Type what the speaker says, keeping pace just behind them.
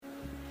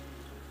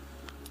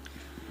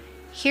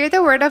Hear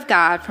the word of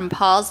God from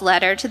Paul's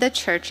letter to the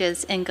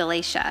churches in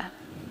Galatia.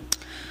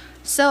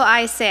 So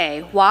I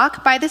say,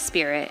 walk by the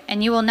Spirit,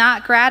 and you will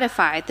not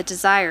gratify the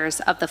desires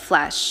of the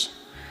flesh.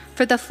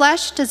 For the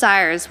flesh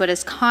desires what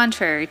is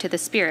contrary to the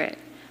Spirit,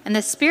 and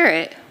the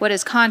Spirit what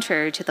is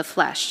contrary to the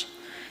flesh.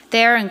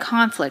 They are in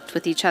conflict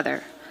with each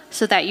other,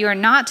 so that you are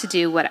not to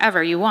do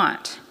whatever you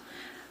want.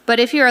 But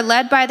if you are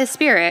led by the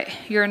Spirit,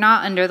 you are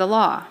not under the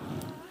law.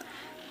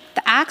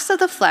 The acts of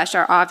the flesh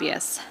are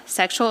obvious: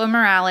 sexual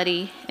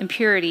immorality,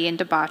 impurity and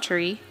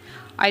debauchery,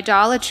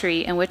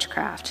 idolatry and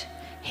witchcraft,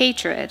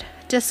 hatred,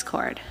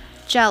 discord,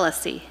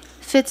 jealousy,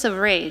 fits of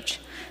rage,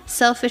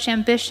 selfish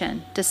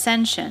ambition,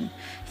 dissension,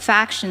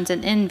 factions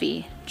and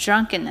envy,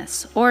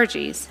 drunkenness,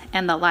 orgies,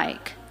 and the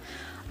like.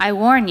 I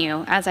warn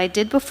you, as I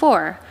did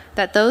before,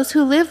 that those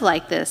who live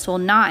like this will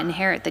not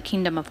inherit the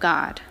kingdom of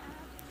God.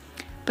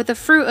 But the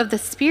fruit of the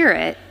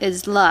Spirit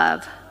is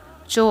love,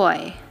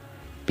 joy,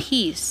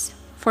 peace,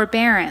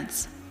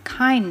 forbearance,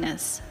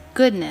 kindness,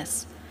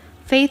 goodness,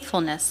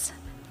 faithfulness,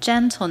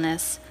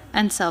 gentleness,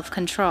 and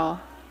self-control.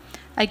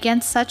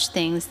 Against such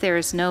things there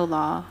is no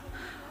law.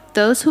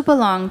 Those who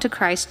belong to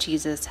Christ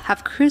Jesus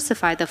have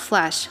crucified the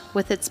flesh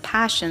with its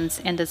passions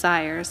and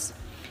desires.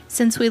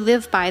 Since we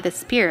live by the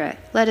Spirit,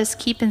 let us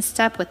keep in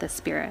step with the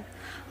Spirit.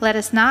 Let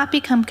us not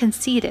become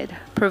conceited,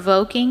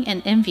 provoking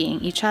and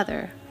envying each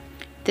other.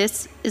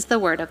 This is the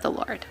word of the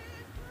Lord.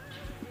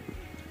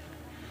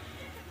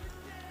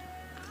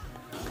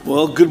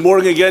 Well, good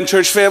morning again,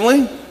 church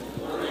family.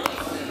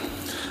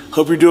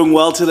 Hope you're doing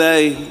well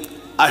today.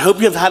 I hope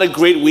you have had a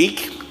great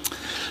week.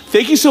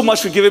 Thank you so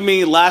much for giving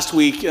me last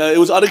week. It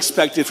was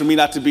unexpected for me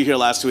not to be here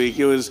last week.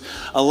 It was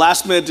a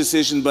last-minute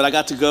decision, but I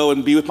got to go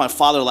and be with my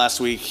father last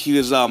week. He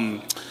was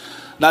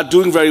not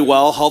doing very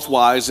well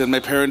health-wise, and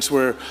my parents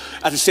were,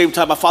 at the same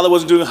time, my father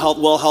wasn't doing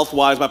well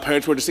health-wise. My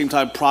parents were at the same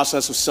time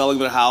process of selling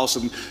their house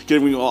and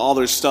giving all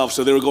their stuff,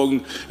 so they were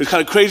going, it was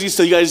kind of crazy.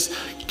 So you guys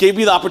gave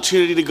me the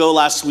opportunity to go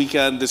last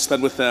weekend to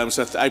spend with them,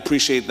 so I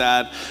appreciate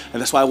that, and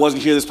that's why I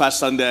wasn't here this past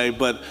Sunday.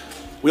 But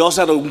we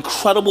also had an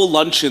incredible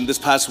luncheon this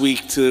past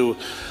week to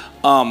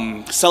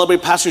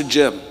celebrate Pastor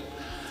Jim.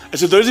 And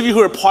so those of you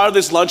who are part of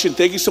this luncheon,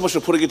 thank you so much for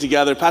putting it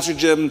together. Pastor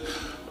Jim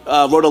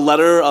wrote a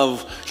letter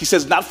of, he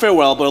says not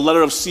farewell, but a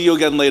letter of see you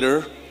again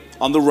later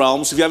on the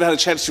realm. So if you haven't had a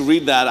chance to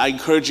read that, I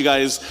encourage you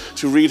guys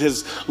to read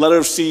his letter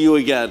of see you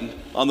again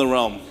on the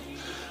realm.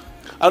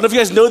 I don't know if you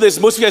guys know this,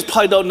 most of you guys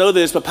probably don't know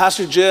this, but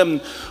Pastor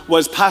Jim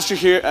was pastor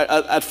here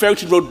at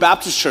Farrington Road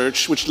Baptist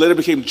Church, which later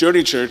became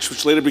Journey Church,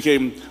 which later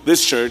became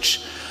this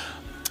church.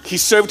 He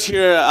served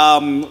here,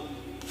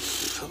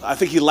 I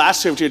think he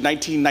last served here in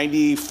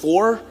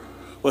 1994,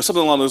 or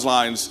something along those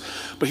lines.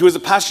 But he was a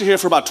pastor here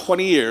for about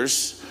 20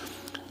 years.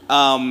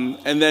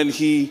 And then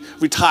he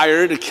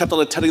retired and kept on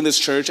attending this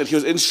church, and he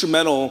was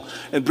instrumental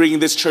in bringing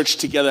this church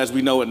together as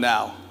we know it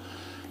now.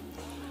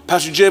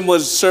 Pastor Jim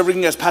was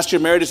serving as pastor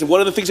emeritus, and one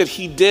of the things that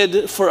he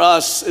did for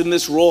us in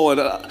this role,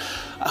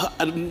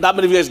 and not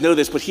many of you guys know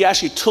this, but he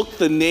actually took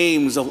the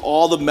names of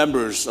all the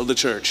members of the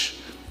church,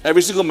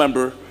 every single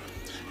member,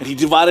 and he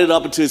divided it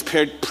up into his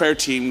prayer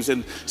teams,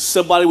 and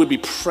somebody would be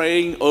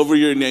praying over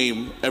your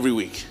name every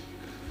week.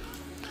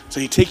 So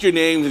he'd take your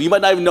name, and you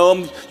might not even know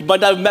him, you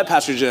might not have met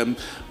Pastor Jim,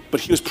 but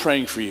he was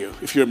praying for you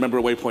if you're a member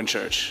of Waypoint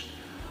Church.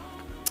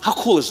 How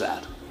cool is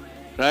that,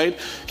 right?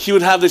 He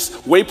would have this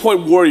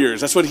Waypoint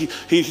Warriors. That's what he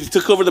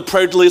took over the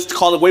prayer list,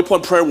 called it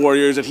Waypoint Prayer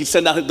Warriors, and he'd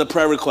send out the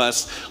prayer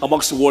requests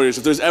amongst the warriors.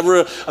 If there's ever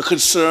a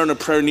concern or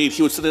prayer need,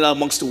 he would send it out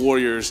amongst the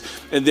warriors,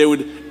 and they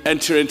would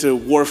enter into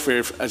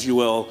warfare, as you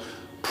will,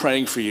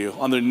 praying for you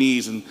on their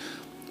knees and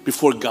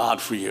before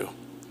God for you.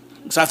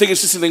 So I think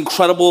it's just an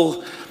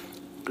incredible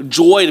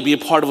joy to be a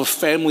part of a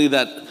family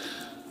that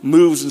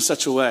moves in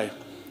such a way.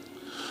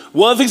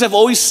 One of the things I've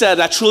always said,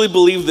 I truly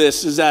believe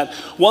this, is that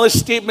one of the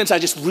statements I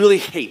just really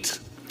hate,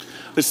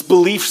 this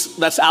belief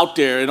that's out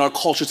there in our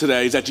culture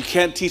today, is that you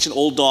can't teach an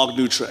old dog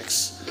new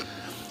tricks.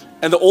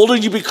 And the older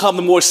you become,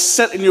 the more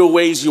set in your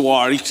ways you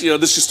are. This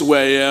is just the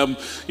way I am.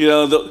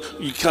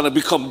 You kind of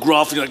become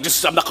gruff. You're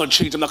like, I'm not going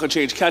to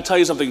change. Can I tell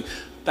you something?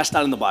 That's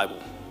not in the Bible.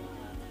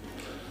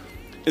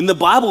 In the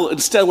Bible,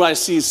 instead, what I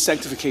see is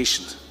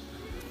sanctification.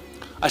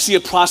 I see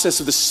a process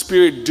of the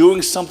Spirit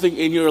doing something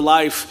in your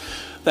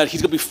life that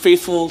He's going to be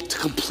faithful to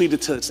complete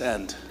it to its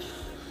end.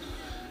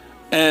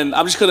 And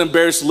I'm just going to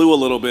embarrass Lou a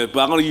little bit,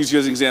 but I'm going to use you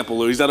as an example,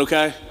 Lou. Is that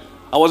okay?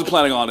 I wasn't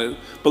planning on it.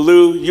 But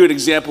Lou, you're an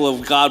example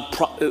of God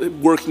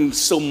working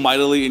so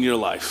mightily in your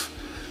life.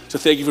 So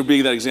thank you for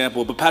being that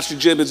example. But Pastor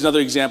Jim is another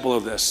example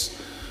of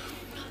this.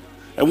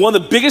 And one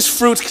of the biggest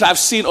fruits I've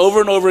seen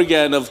over and over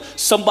again of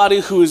somebody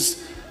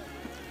who's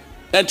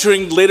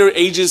entering later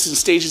ages and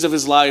stages of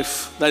his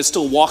life that is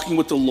still walking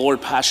with the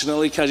Lord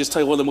passionately, can I just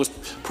tell you one of the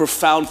most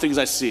profound things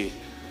I see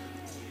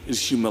is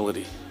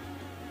humility.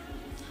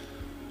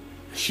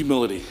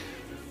 Humility.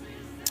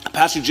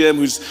 Pastor Jim,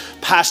 who's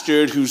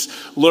pastored, who's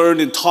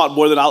learned and taught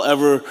more than I'll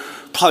ever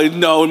probably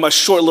know in my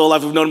short little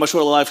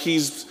life,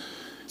 he's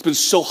been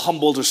so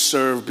humble to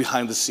serve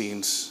behind the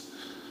scenes.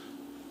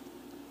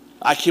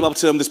 I came up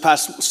to him this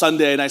past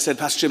Sunday and I said,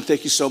 Pastor Jim,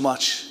 thank you so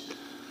much.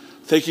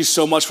 Thank you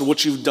so much for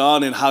what you've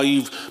done and how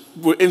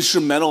were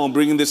instrumental in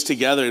bringing this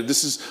together.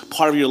 This is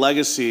part of your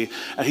legacy.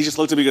 And he just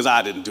looked at me and goes,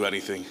 I didn't do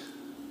anything.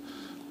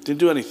 Didn't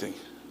do anything.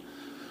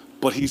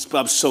 But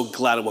I'm so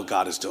glad at what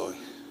God is doing.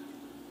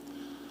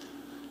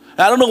 And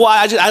I don't know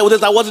why, I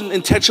wasn't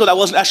intentional, that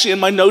wasn't actually in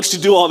my notes to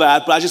do all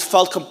that, but I just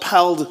felt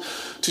compelled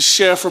to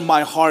share from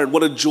my heart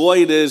what a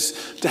joy it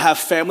is to have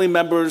family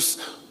members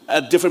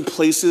at different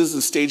places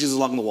and stages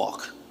along the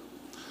walk.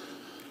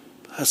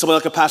 Somebody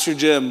like a Pastor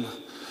Jim,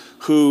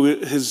 who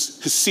has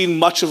seen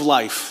much of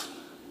life,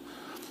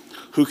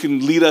 who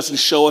can lead us and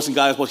show us and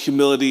guide us what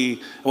humility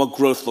and what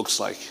growth looks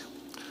like.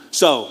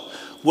 So,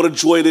 what a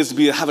joy it is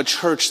to have a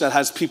church that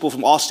has people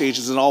from all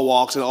stages and all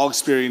walks and all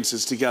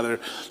experiences together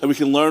that we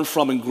can learn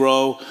from and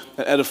grow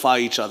and edify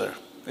each other.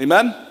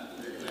 Amen?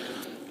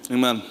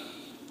 Amen.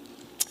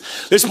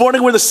 This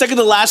morning, we're in the second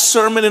to last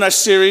sermon in our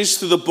series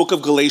through the book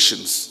of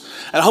Galatians.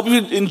 And I hope you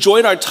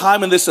enjoyed our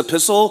time in this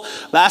epistle.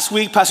 Last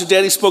week, Pastor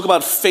Danny spoke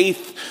about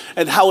faith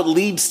and how it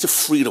leads to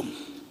freedom,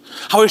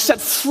 how we're set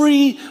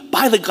free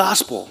by the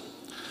gospel.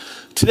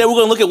 Today, we're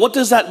going to look at what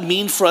does that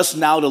mean for us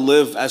now to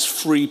live as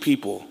free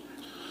people.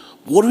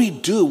 What do we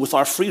do with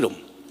our freedom?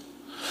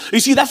 You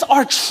see, that's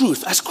our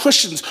truth. As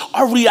Christians,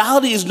 our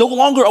reality is no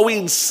longer are we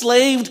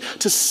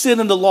enslaved to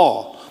sin and the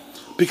law,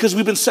 because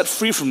we've been set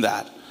free from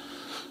that.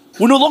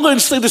 We're no longer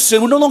enslaved to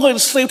sin. We're no longer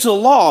enslaved to the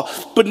law.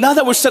 But now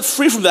that we're set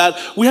free from that,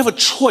 we have a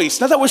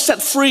choice. Now that we're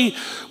set free,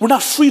 we're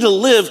not free to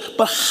live,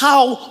 but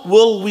how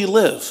will we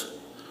live?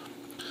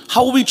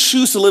 How will we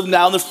choose to live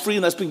now in the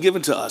freedom that's been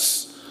given to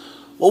us?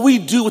 What we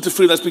do with the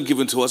freedom that's been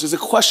given to us is a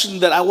question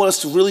that I want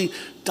us to really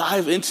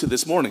dive into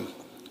this morning.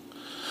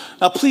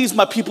 Now, please,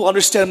 my people,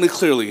 understand me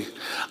clearly.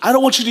 I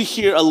don't want you to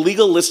hear a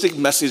legalistic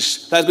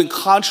message that has been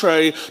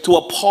contrary to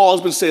what Paul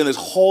has been saying this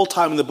whole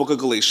time in the book of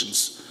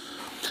Galatians.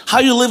 How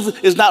you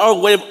live is not our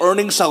way of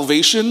earning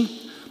salvation,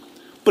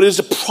 but it is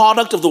a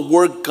product of the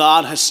work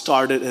God has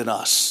started in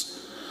us.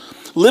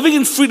 Living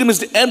in freedom is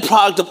the end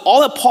product of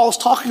all that Paul is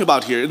talking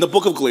about here in the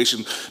book of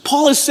Galatians.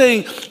 Paul is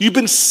saying you've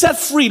been set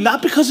free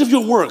not because of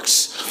your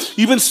works.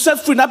 You've been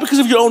set free not because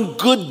of your own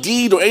good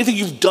deed or anything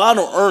you've done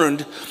or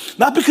earned,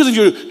 not because of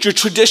your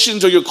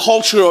traditions or your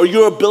culture or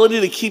your ability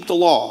to keep the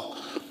law,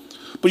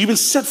 but you've been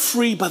set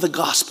free by the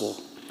gospel.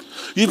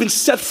 You've been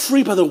set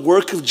free by the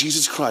work of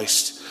Jesus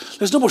Christ.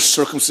 There's no more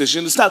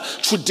circumcision. It's not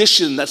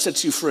tradition that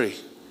sets you free.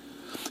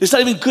 It's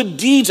not even good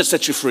deeds that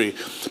set you free.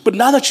 But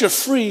now that you're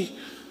free,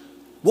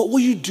 what will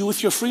you do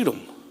with your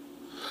freedom?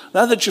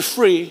 Now that you're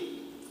free,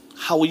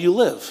 how will you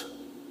live?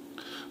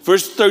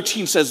 Verse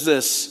 13 says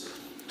this,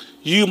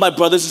 you, my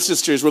brothers and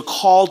sisters, were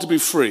called to be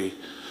free,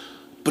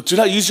 but do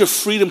not use your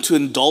freedom to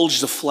indulge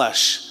the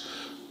flesh.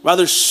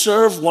 Rather,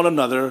 serve one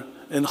another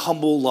in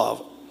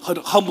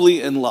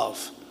humbly in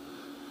love.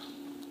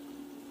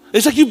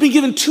 It's like you've been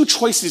given two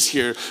choices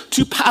here,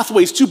 two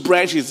pathways, two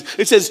branches.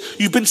 It says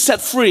you've been set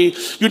free.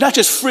 You're not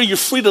just free, you're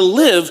free to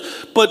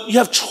live, but you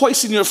have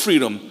choice in your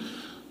freedom.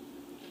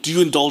 Do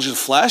you indulge the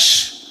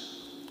flesh,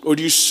 or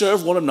do you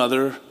serve one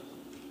another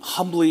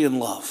humbly in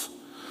love?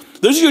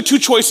 Those are your two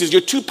choices,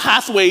 your two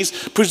pathways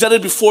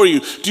presented before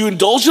you. Do you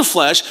indulge the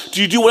flesh?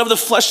 Do you do whatever the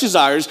flesh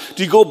desires?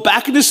 Do you go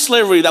back into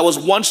slavery that was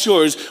once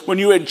yours when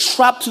you were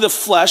entrapped to the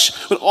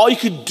flesh, when all you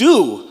could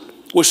do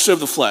was serve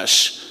the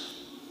flesh?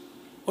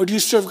 Or do you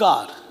serve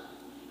God?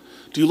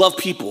 Do you love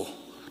people?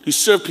 Do you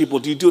serve people?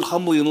 Do you do it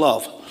humbly in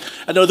love?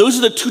 And now those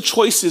are the two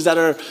choices that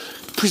are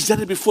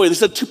presented before you.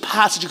 These are the two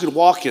paths that you could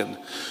walk in.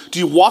 Do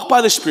you walk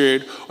by the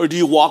Spirit, or do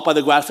you walk by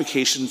the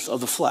gratifications of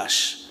the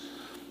flesh?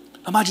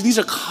 Imagine these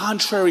are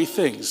contrary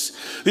things.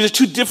 These are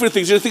two different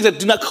things. These are things that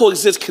do not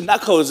coexist,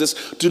 cannot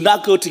coexist, do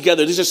not go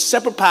together. These are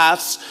separate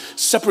paths,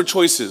 separate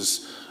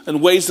choices,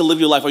 and ways to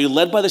live your life. Are you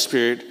led by the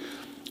Spirit,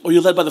 or are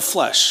you led by the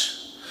flesh?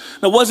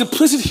 Now, what's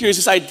implicit here is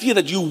this idea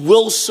that you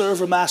will serve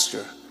a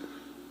master.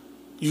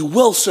 You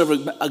will serve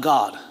a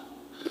God,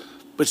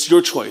 but it's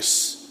your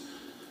choice.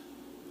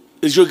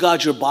 Is your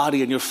God your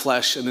body and your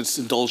flesh and its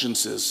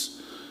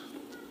indulgences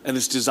and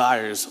its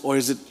desires, or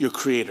is it your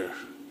creator,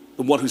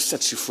 the one who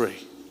sets you free?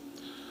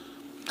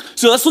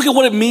 So let's look at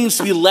what it means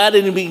to be led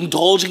and to be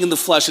indulging in the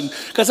flesh. And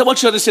guys, I want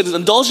you to understand that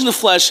indulging the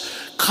flesh,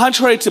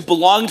 contrary to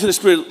belonging to the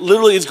Spirit,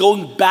 literally is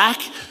going back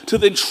to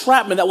the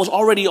entrapment that was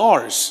already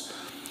ours.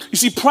 You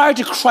see, prior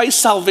to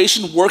Christ's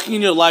salvation working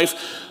in your life,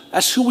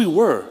 that's who we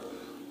were.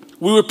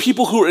 We were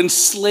people who were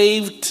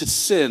enslaved to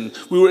sin.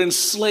 We were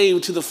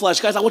enslaved to the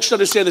flesh. Guys, I want you to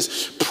understand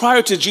this.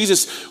 Prior to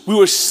Jesus, we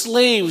were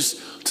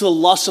slaves to the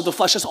lust of the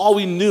flesh. That's all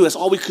we knew. That's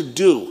all we could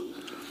do.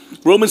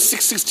 Romans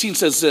 6:16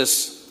 says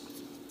this.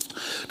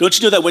 Don't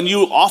you know that when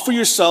you offer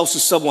yourselves to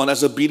someone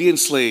as obedient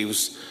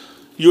slaves,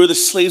 you are the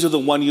slaves of the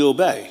one you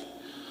obey?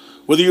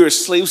 Whether you are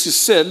slaves to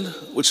sin,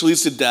 which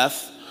leads to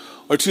death,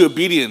 or to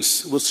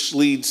obedience, which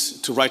leads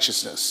to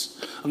righteousness.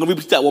 I'm going to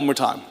repeat that one more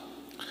time.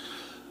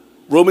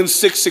 Romans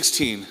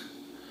 6:16.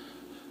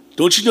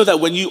 Don't you know that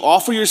when you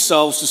offer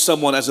yourselves to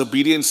someone as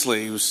obedient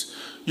slaves,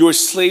 you are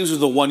slaves of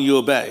the one you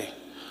obey?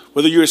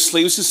 Whether you are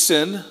slaves to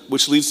sin,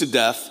 which leads to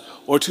death,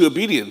 or to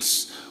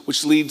obedience,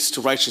 which leads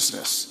to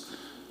righteousness.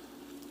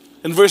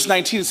 In verse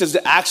 19, it says,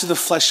 the acts of the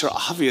flesh are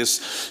obvious: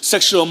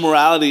 sexual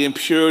immorality,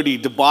 impurity,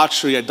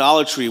 debauchery,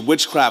 idolatry,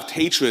 witchcraft,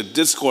 hatred,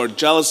 discord,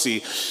 jealousy,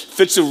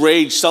 fits of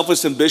rage,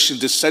 selfish ambition,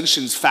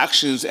 dissensions,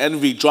 factions,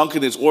 envy,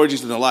 drunkenness,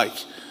 orgies, and the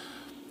like.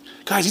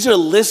 Guys, these are a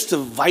list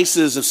of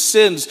vices, of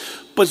sins,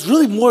 but it's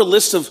really more a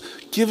list of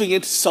giving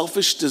into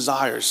selfish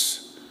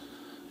desires.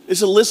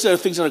 It's a list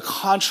of things that are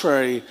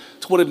contrary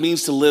to what it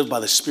means to live by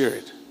the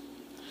Spirit.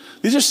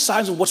 These are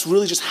signs of what's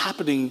really just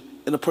happening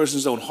in a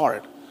person's own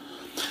heart.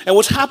 And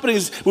what's happening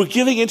is we're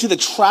giving into the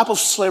trap of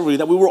slavery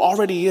that we were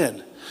already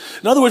in.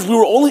 In other words, we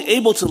were only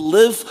able to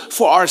live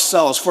for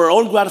ourselves, for our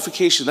own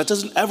gratification. That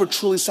doesn't ever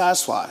truly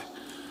satisfy.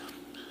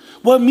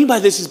 What I mean by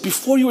this is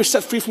before you were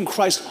set free from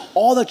Christ,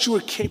 all that you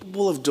were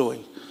capable of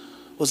doing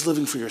was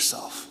living for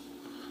yourself.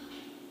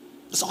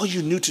 That's all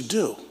you knew to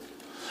do.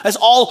 That's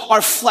all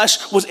our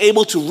flesh was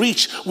able to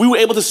reach. We were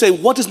able to say,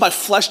 what does my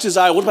flesh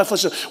desire? What does my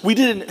flesh desire? We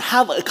didn't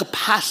have a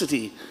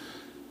capacity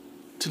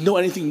to know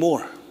anything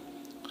more.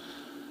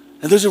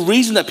 And there's a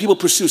reason that people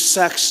pursue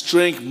sex,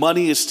 drink,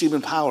 money, esteem,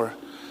 and power.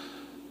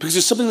 Because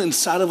there's something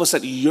inside of us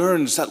that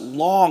yearns, that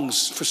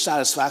longs for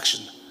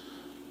satisfaction.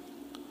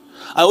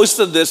 I always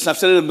said this, and I've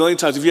said it a million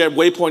times. If you're at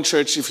Waypoint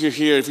Church, if you're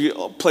here, if you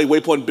play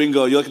Waypoint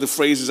Bingo, you look at the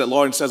phrases that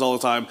Lauren says all the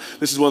time.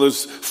 This is one of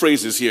those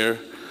phrases here.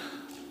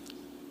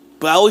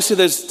 But I always say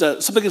there's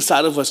something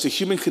inside of us, the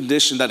human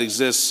condition that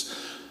exists,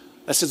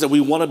 that says that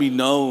we want to be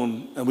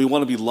known and we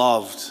want to be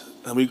loved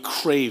and we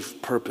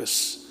crave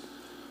purpose.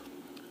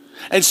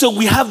 And so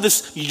we have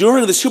this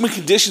yearning, this human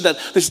condition, that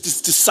this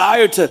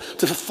desire to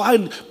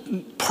find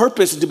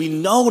purpose and to be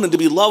known and to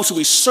be loved. So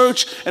we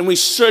search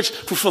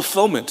for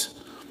fulfillment.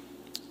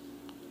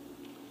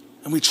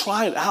 And we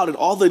try it out in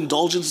all the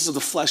indulgences of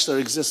the flesh that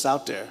exists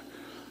out there.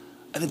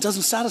 And it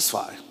doesn't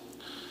satisfy.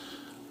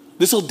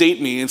 This will date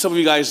me, and some of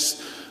you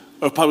guys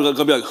are probably going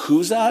to be like,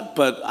 who's that?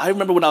 But I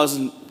remember when I was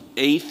in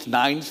 8th,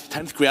 9th,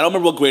 10th grade. I don't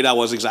remember what grade I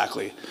was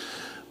exactly.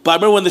 But I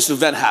remember when this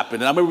event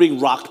happened, and I remember being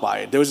rocked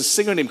by it. There was a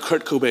singer named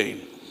Kurt Cobain.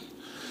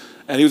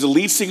 And he was a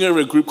lead singer of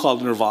a group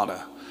called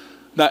Nirvana.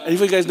 Now, any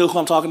of you guys know who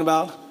I'm talking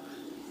about?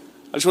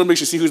 I just want to make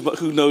sure, see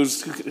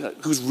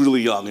who's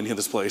really young in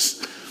this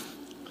place.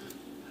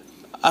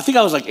 I think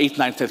I was like 8th,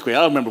 9th, 10th grade. I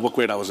don't remember what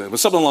grade I was in, but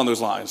something along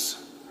those lines.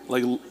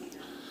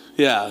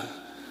 Yeah,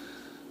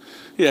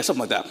 something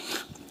like that.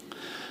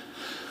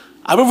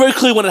 I remember very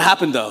clearly when it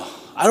happened, though.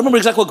 I don't remember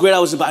exactly what grade I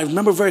was in, but I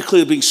remember very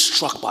clearly being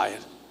struck by it.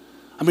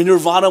 I mean,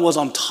 Nirvana was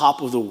on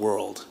top of the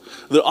world.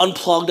 Their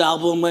Unplugged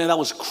album, man, that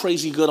was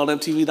crazy good on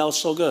MTV. That was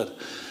so good.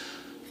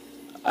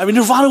 I mean,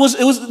 Nirvana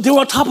they were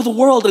on top of the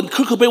world, and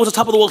Kurt Cobain was on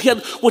top of the world. He had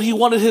what he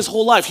wanted his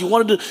whole life. He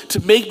wanted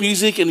to make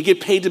music and to get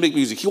paid to make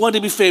music. He wanted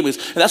to be famous,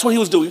 and that's what he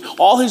was doing.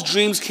 All his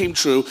dreams came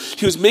true.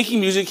 He was making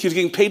music. He was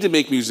getting paid to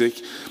make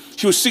music.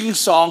 He was singing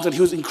songs, and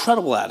he was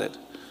incredible at it.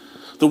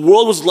 The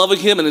world was loving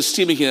him and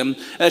esteeming him,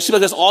 and it seemed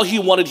like that's all he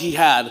wanted he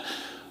had.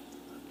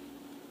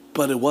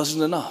 But it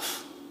wasn't enough.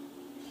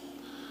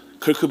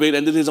 Kurt Cobain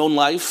ended his own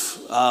life,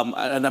 and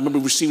I remember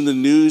receiving the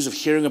news of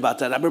hearing about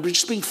that. I remember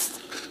just being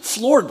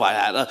floored by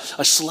that.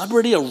 A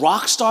celebrity, a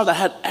rock star that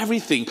had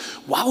everything.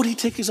 Why would he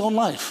take his own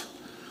life?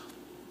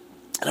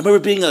 And I remember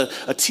being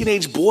a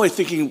teenage boy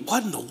thinking,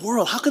 what in the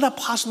world? How could that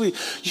possibly?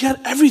 You had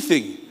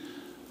everything.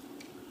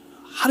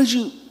 How did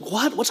you,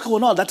 what? What's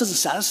going on? That doesn't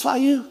satisfy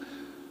you?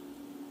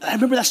 And I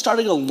remember that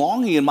starting a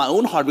longing in my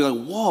own heart, being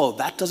like, whoa,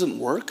 that doesn't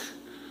work?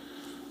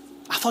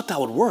 I thought that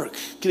would work.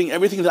 Getting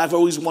everything that I've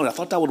always wanted, I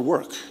thought that would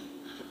work.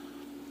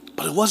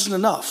 But it wasn't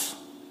enough.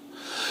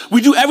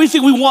 We do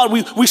everything we want.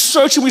 We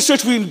search,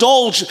 we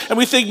indulge, and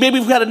we think maybe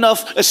we've had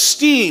enough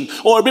esteem,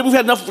 or maybe we've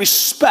had enough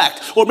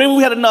respect, or maybe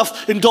we had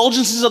enough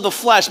indulgences of the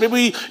flesh.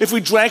 Maybe if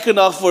we drank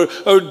enough,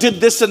 or did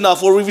this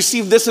enough, or we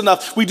received this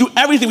enough. We do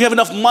everything. We have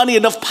enough money,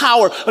 enough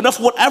power, enough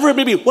whatever it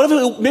may be.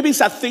 Maybe it's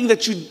that thing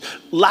that you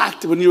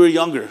lacked when you were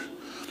younger.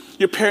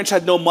 Your parents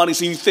had no money,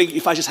 so you think,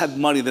 if I just had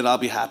money, then I'll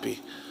be happy.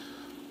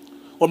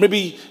 Or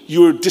maybe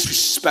you were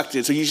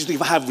disrespected, so you just think,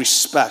 if I have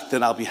respect,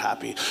 then I'll be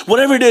happy.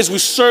 Whatever it is, we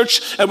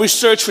search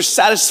for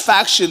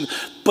satisfaction,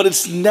 but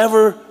it's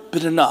never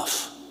been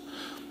enough.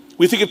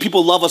 We think if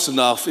people love us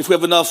enough, if we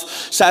have enough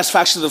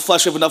satisfaction in the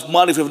flesh, we have enough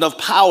money, if we have enough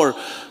power,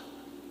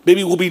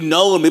 maybe we'll be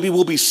known, maybe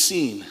we'll be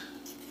seen,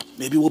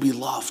 maybe we'll be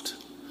loved.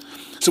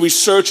 So we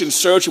search, and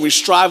we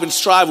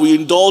strive, we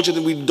indulge,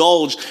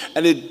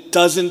 and it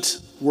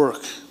doesn't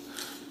work.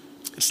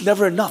 It's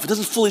never enough. It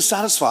doesn't fully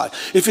satisfy.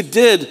 If it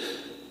did,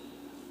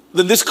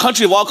 then this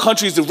country of all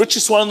countries, the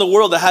richest one in the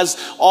world that has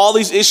all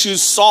these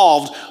issues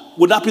solved,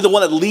 would not be the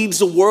one that leads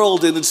the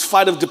world in its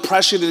fight of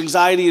depression and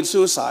anxiety and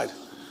suicide.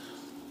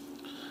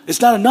 It's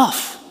not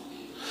enough.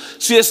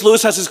 C.S.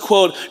 Lewis has this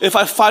quote, if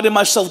I find in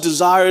myself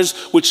desires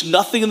which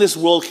nothing in this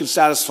world can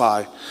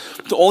satisfy,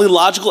 the only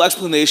logical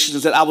explanation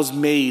is that I was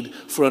made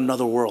for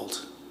another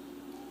world.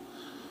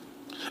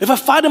 If I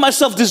find in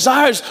myself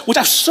desires, which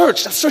I've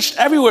searched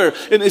everywhere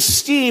in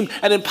esteem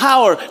and in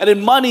power and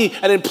in money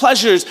and in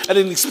pleasures and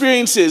in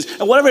experiences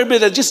and whatever it be,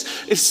 that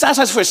it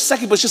satisfies for a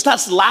second, but it's just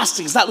not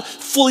lasting, it's not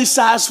fully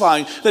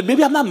satisfying, then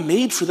maybe I'm not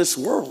made for this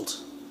world.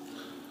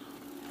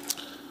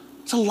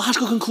 It's a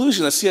logical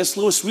conclusion that C.S.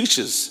 Lewis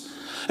reaches.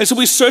 And so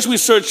we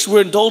search,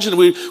 we're indulgent,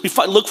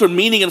 look for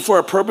meaning and for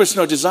our purpose and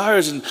our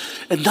desires, and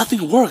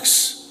nothing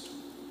works.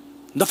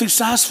 Nothing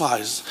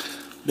satisfies.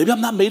 Maybe I'm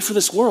not made for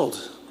this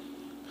world.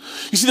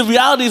 You see, the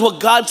reality is what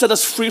God set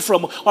us free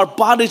from, our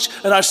bondage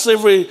and our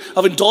slavery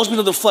of indulgement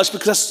of the flesh,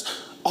 because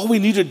that's all we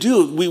need to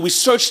do. We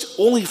searched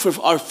only for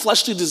our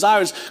fleshly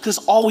desires because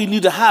that's all we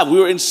need to have. We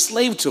were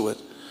enslaved to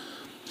it.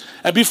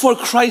 And before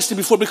Christ and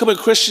before becoming a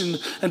Christian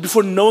and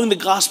before knowing the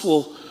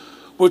gospel,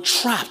 we're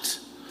trapped.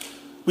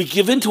 We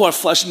give in to our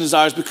flesh and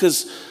desires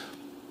because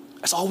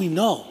that's all we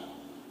know.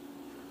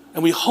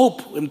 And we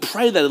hope and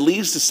pray that it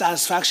leads to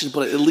satisfaction,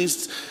 but it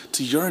leads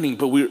to yearning,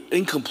 but we're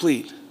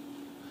incomplete.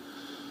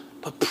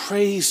 But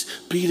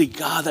praise be to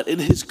God that in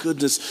his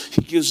goodness,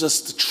 he gives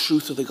us the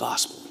truth of the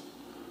gospel.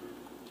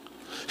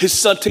 His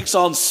son takes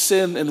on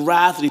sin and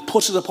wrath and he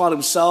puts it upon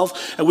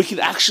himself, and we can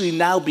actually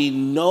now be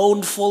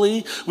known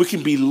fully. We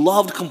can be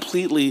loved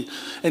completely,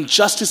 and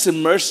justice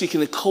and mercy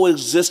can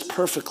coexist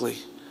perfectly.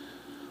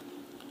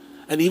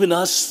 And even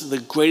us, the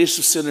greatest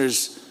of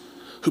sinners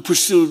who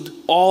pursued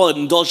all and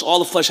indulged all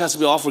the flesh has to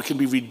be offered, can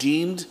be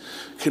redeemed,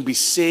 can be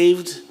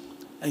saved,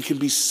 and can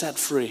be set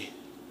free.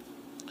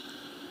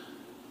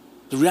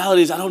 The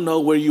reality is, I don't know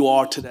where you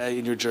are today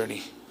in your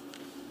journey.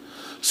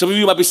 Some of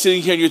you might be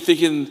sitting here and you're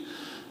thinking,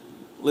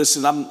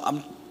 listen,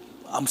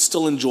 I'm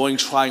still enjoying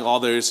trying all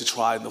there is to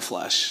try in the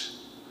flesh.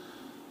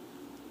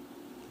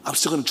 I'm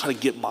still going to try to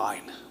get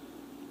mine.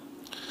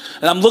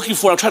 And I'm looking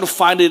for it, I'm trying to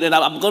find it, and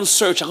I'm going to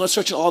search. I'm going to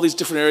search in all these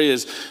different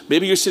areas.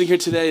 Maybe you're sitting here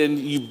today and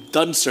you've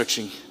done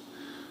searching.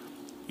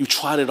 You've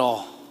tried it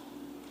all.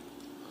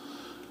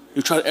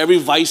 You've tried every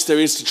vice there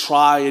is to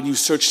try, and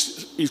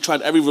you've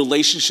tried every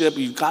relationship,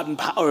 you've gotten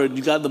power, and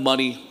you've gotten the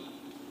money,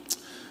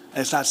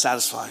 and it's not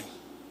satisfying.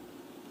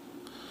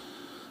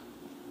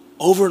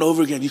 Over and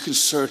over again, you can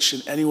search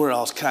and anywhere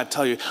else. Can I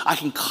tell you, I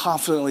can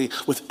confidently,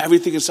 with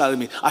everything inside of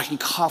me, I can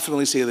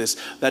confidently say this,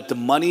 that the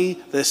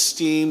money, the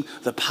esteem,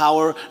 the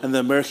power, and the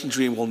American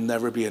dream will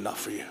never be enough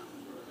for you.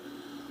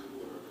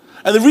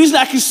 And the reason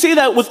I can say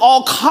that with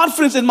all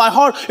confidence in my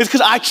heart is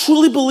because I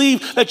truly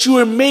believe that you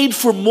are made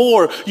for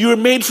more. You are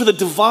made for the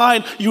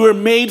divine. You are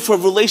made for a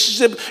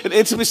relationship and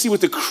intimacy with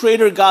the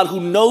Creator God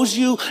who knows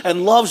you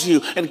and loves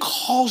you and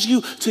calls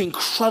you to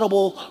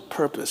incredible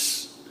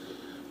purpose.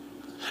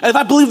 And if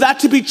I believe that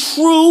to be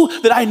true,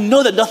 then I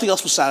know that nothing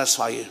else will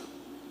satisfy you.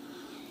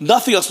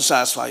 Nothing else will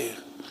satisfy you.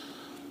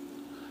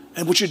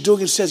 And what you're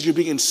doing instead is you're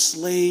being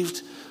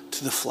enslaved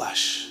to the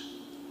flesh.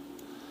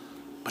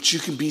 But you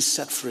can be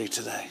set free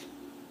today.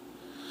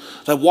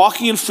 That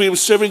walking in freedom,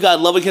 serving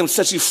God, loving him,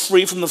 sets you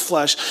free from the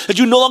flesh. That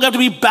you no longer have to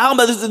be bound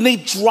by this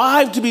innate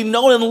drive to be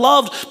known and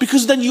loved,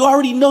 because then you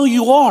already know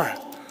you are.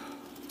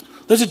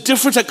 There's a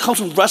difference that comes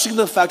from resting in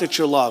the fact that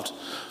you're loved.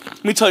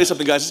 Let me tell you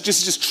something, guys.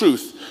 It's just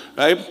truth,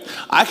 right?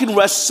 I can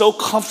rest so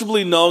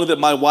comfortably knowing that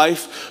my wife,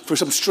 for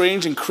some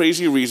strange and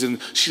crazy reason,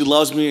 she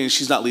loves me and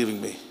she's not leaving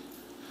me.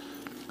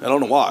 I don't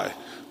know why,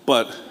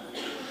 but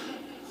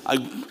I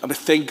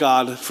thank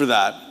God for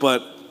that.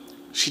 But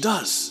she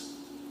does.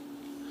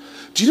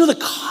 Do you know the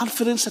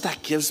confidence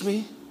that gives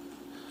me?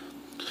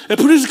 It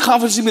produces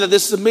confidence in me that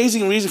this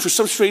amazing woman for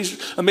some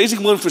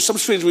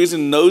strange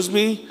reason knows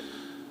me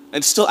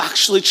and still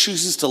actually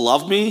chooses to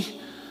love me,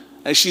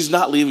 and she's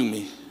not leaving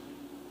me.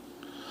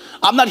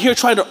 I'm not here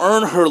trying to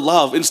earn her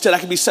love. Instead, I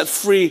can be set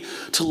free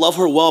to love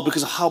her well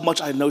because of how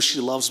much I know she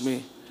loves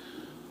me.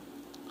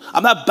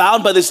 I'm not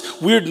bound by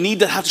this weird need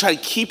to have to try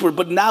to keep her,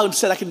 but now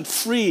instead I can be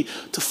free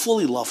to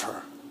fully love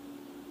her.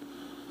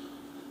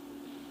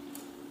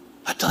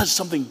 That does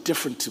something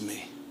different to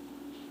me.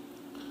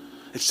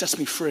 It sets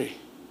me free.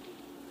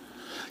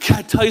 Can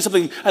I tell you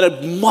something at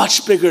a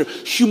much bigger,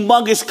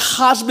 humongous,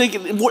 cosmic,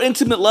 and more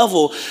intimate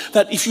level,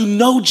 that if you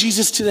know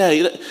Jesus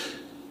today,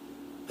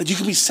 that you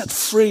can be set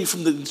free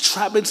from the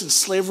entrapments and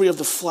slavery of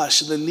the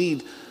flesh and the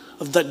need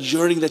of that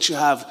yearning that you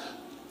have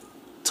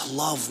to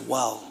love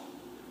well.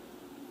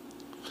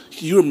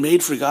 You are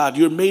made for God.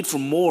 You're made for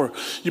more.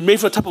 You're made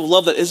for a type of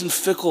love that isn't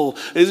fickle,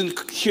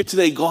 isn't here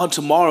today, gone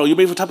tomorrow. You're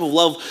made for a type of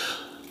love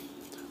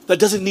that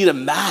doesn't need a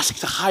mask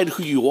to hide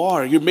who you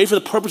are. You're made for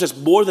the purpose that's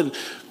more than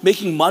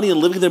making money and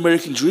living the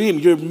American dream.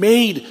 You're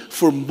made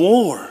for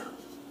more.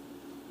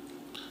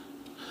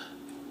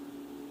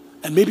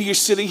 And maybe you're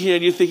sitting here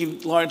and you're thinking,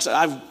 Lawrence,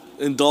 I've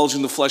indulged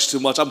in the flesh too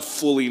much. I'm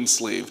fully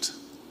enslaved.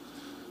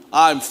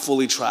 I'm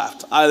fully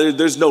trapped.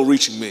 There's no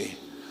reaching me.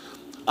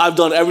 I've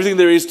done everything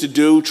there is to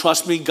do.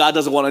 Trust me, God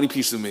doesn't want any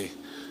piece of me.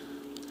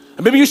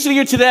 And maybe you're sitting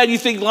here today and you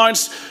think,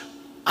 Lawrence,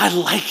 I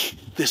like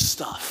this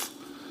stuff.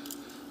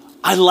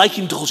 I like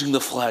indulging the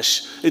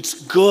flesh. It's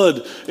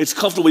good. It's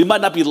comfortable. It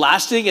might not be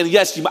lasting. And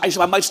yes,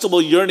 I might still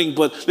be yearning,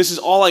 but this is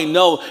all I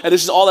know. And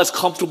this is all that's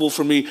comfortable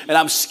for me. And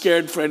I'm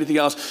scared for anything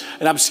else.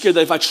 And I'm scared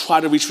that if I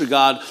try to reach for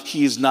God,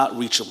 he is not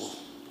reachable.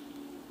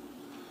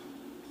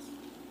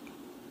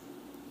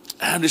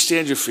 I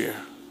understand your fear.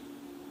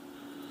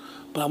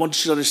 But I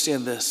want you to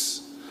understand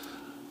this,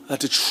 that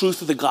the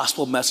truth of the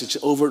gospel message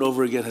over and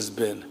over again has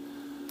been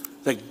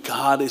that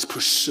God is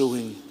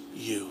pursuing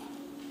you.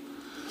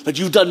 that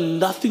you've done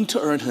nothing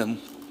to earn him.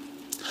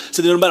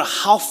 So that no matter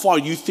how far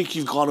you think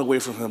you've gone away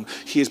from him,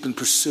 he has been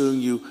pursuing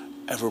you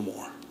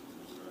evermore.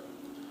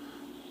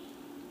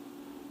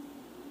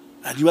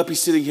 And you might be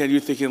sitting here and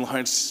you're thinking,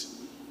 Lawrence,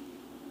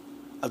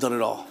 I've done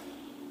it all.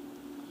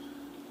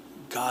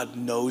 God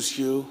knows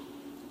you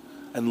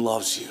and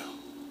loves you.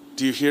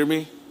 Do you hear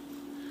me?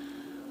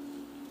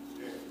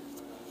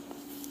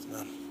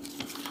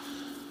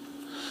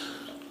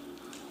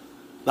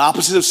 The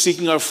opposite of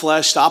seeking our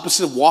flesh, the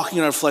opposite of walking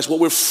in our flesh, what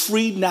we're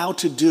free now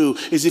to do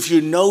is if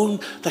you're known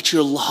that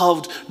you're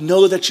loved,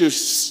 know that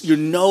you're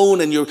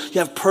known and you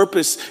have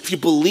purpose, if you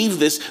believe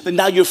this, then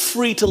now you're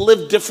free to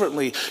live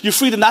differently. You're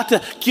free to not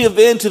to give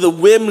in to the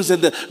whims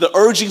and the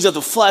urgings of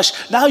the flesh.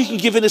 Now you can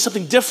give in to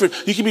something different.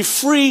 You can be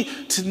free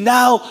to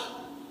now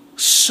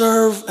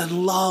serve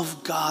and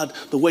love God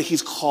the way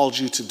he's called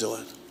you to do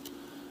it.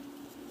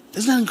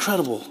 Isn't that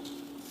incredible?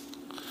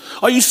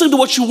 Are you still to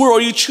what you were, or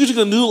are you choosing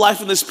a new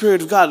life in the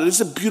Spirit of God? And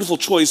it's a beautiful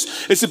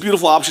choice. It's a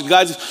beautiful option.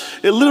 Guys,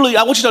 I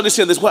want you to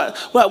understand this. I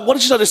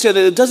want you to understand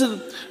that it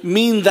doesn't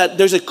mean that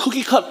there's a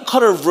cookie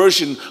cutter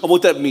version of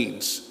what that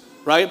means,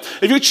 right?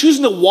 If you're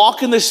choosing to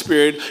walk in the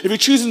Spirit, if you're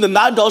choosing to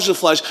not indulge the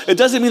flesh, it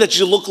doesn't mean that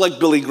you look like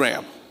Billy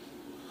Graham.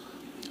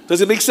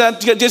 Does it make sense?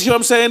 Do you hear what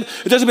I'm saying?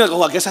 It doesn't mean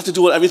like, I guess I have to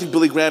do everything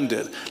Billy Graham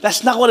did.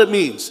 That's not what it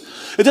means.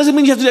 It doesn't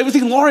mean you have to do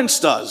everything Lawrence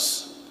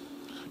does.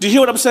 Do you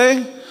hear what I'm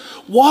saying?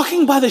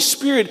 Walking by the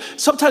Spirit,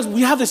 sometimes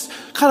we have this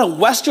kind of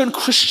Western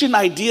Christian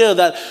idea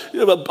that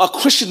a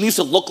Christian needs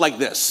to look like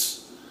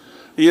this.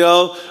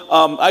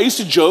 I used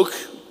to joke,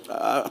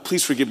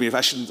 please forgive me I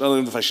don't know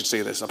if I should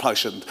say this, I probably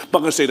shouldn't, but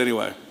I'm going to say it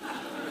anyway.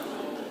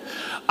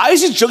 I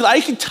used to joke that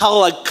I can tell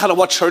like kind of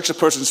what church a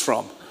person's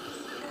from.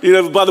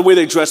 By the way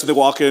they dress when they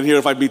walk in here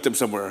if I meet them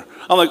somewhere.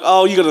 I'm like,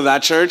 oh, you go to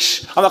that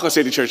church? I'm not going to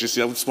say any churches,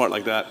 I'm smart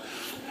like that.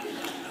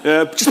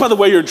 Just by the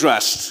way you're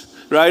dressed.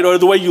 Right? Or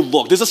the way you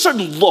look. There's a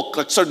certain look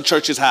like certain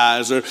churches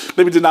has, or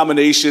maybe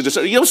denominations.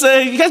 You know what I'm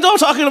saying? You guys know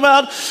what I'm talking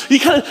about?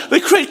 They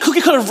create cookie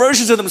cutter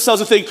versions of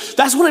themselves and think,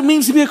 that's what it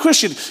means to be a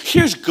Christian.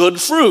 Here's good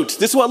fruit.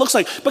 This is what it looks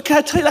like. But can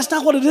I tell you, that's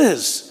not what it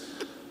is.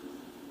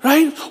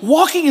 Right?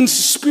 Walking in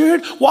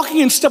Spirit, walking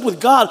in step with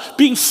God,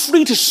 being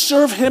free to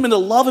serve him and to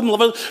love him,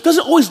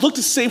 doesn't always look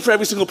the same for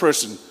every single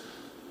person.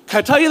 Can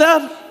I tell you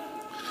that?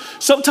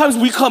 Sometimes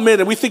we come in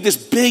and we think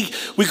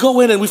we go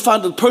in and we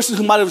find the person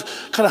who might have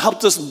kind of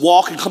helped us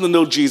walk and come to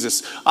know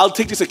Jesus. I'll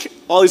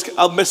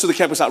mess with the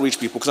campus outreach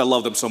people because I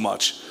love them so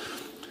much.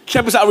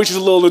 Campus outreach is a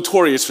little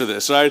notorious for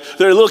this, right?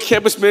 They're a little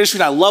campus ministry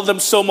and I love them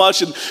so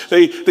much, and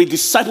they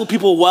disciple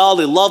people well,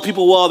 they love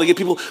people well,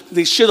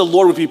 they share the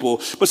Lord with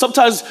people. But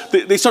sometimes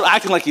they start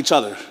acting like each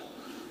other,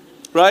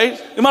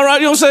 right? Am I right?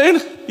 You know what I'm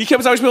saying? You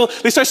campus outreach people,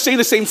 they start saying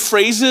the same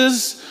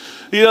phrases.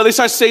 They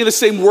start saying the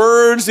same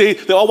words. They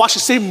all watch the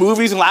same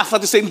movies and laugh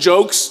at the same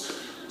jokes.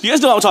 You guys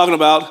know what I'm talking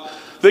about.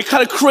 They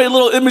kind of create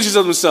little images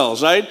of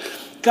themselves, right?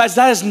 Guys,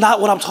 that is not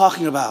what I'm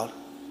talking about.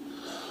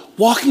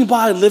 Walking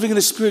by and living in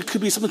the Spirit could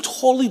be something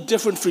totally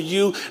different for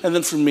you and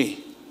then for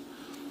me.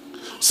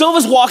 Some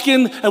of us walk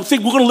in and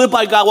think we're going to live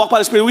by God, walk by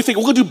the Spirit. We think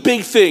we're going to do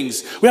big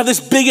things. We have this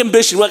big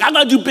ambition. We're like, I'm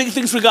going to do big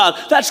things for God.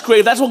 That's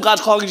great. That's what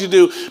God's calling you to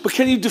do. But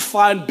can you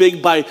define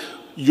big by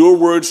your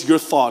words, your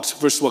thoughts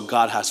versus what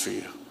God has for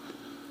you?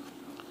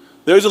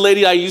 There was a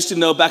lady I used to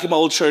know back in my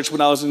old church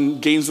when I was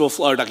in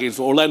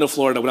Orlando,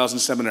 Florida, when I was in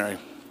seminary.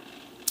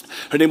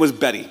 Her name was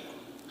Betty.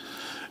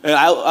 And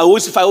I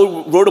always, if I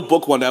wrote a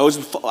book one day, I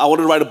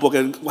wanted to write a book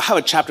and have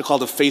a chapter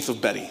called The Faith of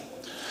Betty.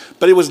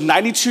 Betty was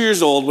 92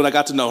 years old when I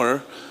got to know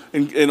her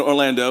in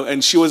Orlando,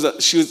 and she was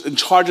in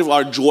charge of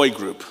our Joy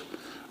group.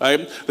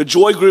 Right? The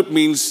Joy group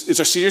means it's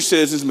our senior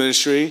citizens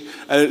ministry,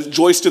 and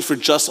Joy stood for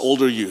Just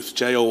Older Youth,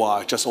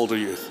 Joy, Just Older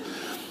Youth.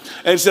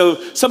 And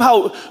so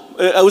somehow,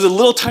 it was a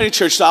little tiny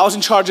church, so I was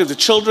in charge of the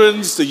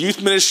children's, the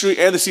youth ministry,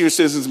 and the senior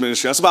citizens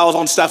ministry. That's why I was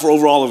on staff for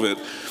over all of it.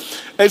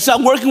 And so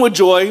I'm working with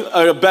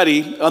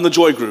Betty on the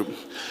Joy group.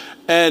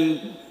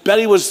 And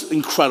Betty was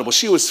incredible.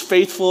 She was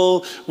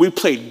faithful. We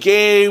played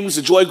games.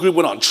 The Joy group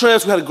went on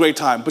trips. We had a great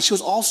time. But she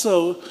was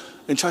also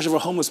in charge of our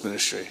homeless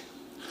ministry.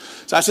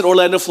 So I said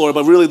Orlando, Florida,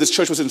 but really this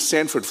church was in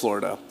Sanford,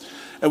 Florida.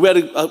 And we had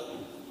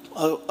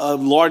a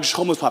large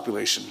homeless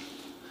population.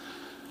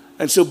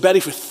 And so Betty,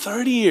 for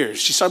 30 years,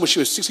 she started when she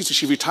was 62.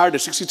 She retired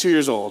at 62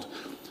 years old.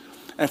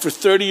 And for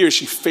 30 years,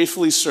 she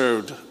faithfully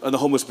served in the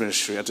homeless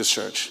ministry at this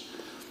church.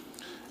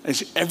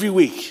 And every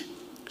week,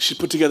 she'd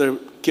put together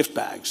gift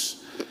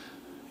bags.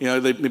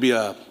 Maybe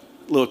a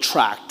little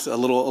tract, a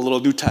little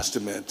New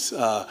Testament,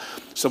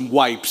 some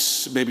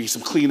wipes, maybe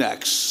some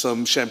Kleenex,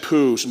 some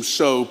shampoo, some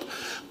soap,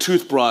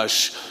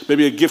 toothbrush,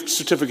 maybe a gift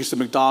certificate to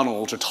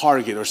McDonald's or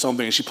Target or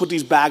something. And she put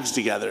these bags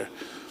together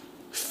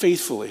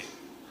faithfully.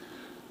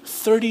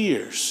 30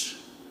 years,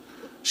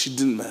 she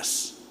didn't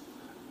miss.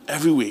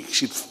 Every week,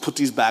 she'd put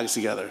these bags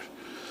together.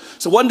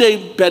 So one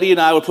day, Betty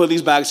and I were putting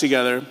these bags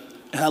together,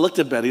 and I looked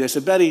at Betty, and I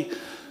said, Betty,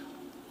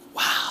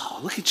 wow,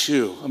 look at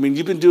you. I mean,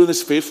 you've been doing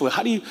this faithfully.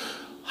 How do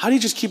you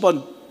just keep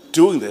on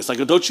doing this? Like,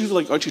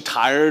 aren't you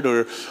tired,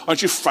 or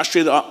aren't you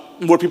frustrated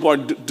that more people are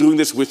doing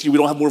this with you? We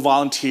don't have more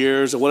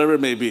volunteers, or whatever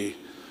it may be.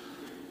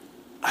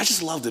 I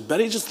just loved it.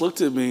 Betty just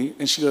looked at me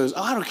and she goes,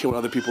 oh, I don't care what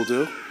other people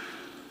do.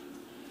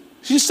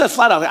 She just said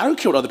flat out, I don't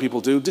care what other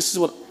people do. This is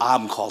what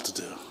I'm called to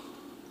do.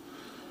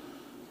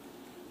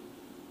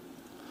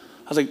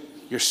 I was like,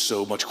 you're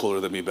so much cooler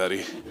than me,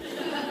 Betty.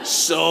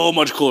 So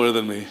much cooler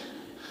than me.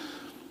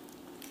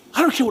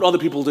 I don't care what other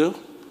people do.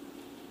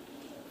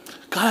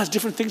 God has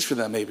different things for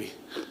them, maybe.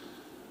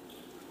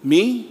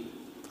 Me,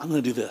 I'm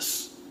going to do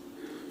this.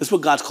 This is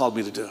what God's called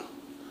me to do.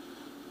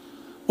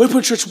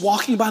 Waypoint Church,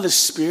 walking by the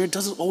Spirit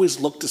doesn't always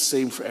look the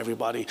same for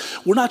everybody.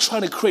 We're not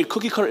trying to create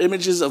cookie cutter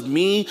images of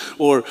me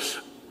or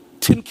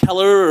Tim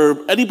Keller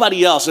or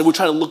anybody else that we're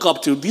trying to look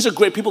up to. These are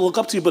great people to look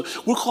up to, but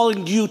we're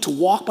calling you to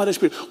walk by the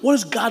Spirit. What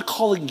is God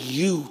calling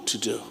you to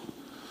do?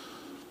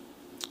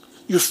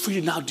 You're free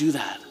to now do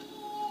that.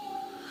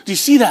 Do you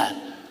see that?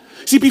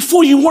 See,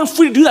 before you weren't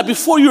free to do that.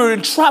 Before you were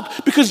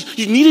entrapped because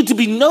you needed to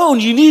be known.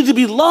 You needed to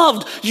be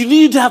loved. You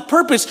needed to have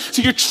purpose.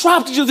 So you're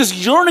trapped into this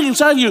yearning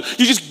inside of you.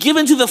 You just give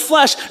into the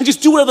flesh and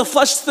just do whatever the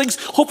flesh thinks.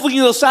 Hopefully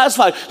it'll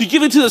satisfy. You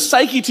give into the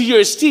psyche, to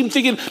your esteem,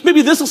 thinking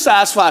maybe this will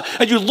satisfy.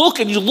 And you look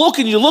and you look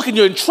and you look and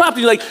you're entrapped.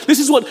 And you're like, this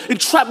is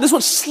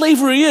what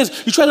slavery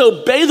is. You try to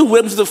obey the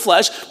whims of the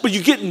flesh, but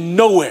you get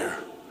nowhere.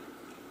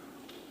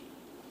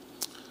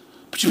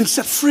 But you've been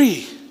set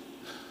free.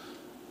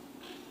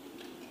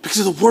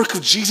 Because of the work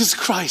of Jesus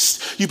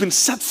Christ, you've been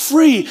set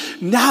free.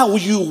 Now will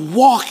you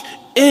walk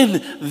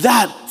in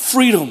that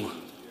freedom?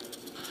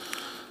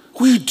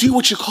 Will you do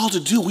what you're called to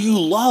do? Will you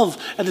love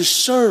and to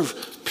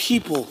serve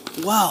people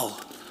well?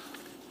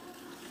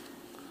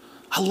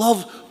 I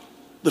love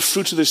the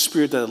fruits of the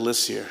Spirit that it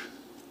lists here.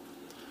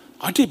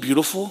 Aren't they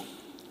beautiful?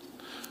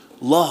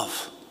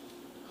 Love,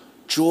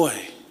 joy,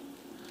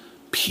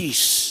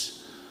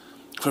 peace,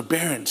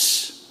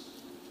 forbearance,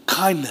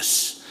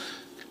 kindness,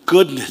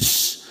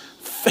 goodness,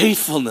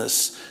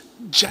 faithfulness,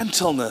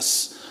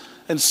 gentleness,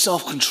 and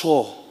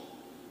self-control.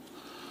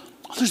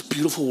 Oh, there's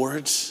beautiful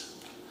words.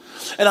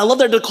 And I love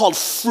that they're called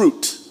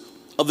fruit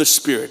of the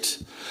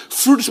Spirit.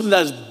 Fruit is something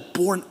that is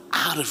born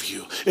out of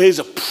you. It is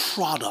a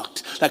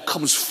product that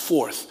comes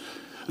forth.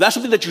 That's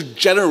something that you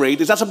generate.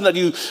 It's not something that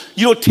you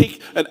don't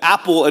take an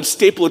apple and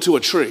staple it to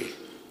a tree,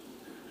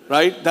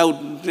 right?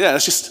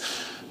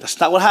 That's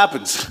not what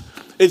happens.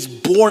 It's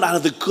born out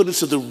of the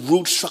goodness of the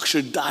root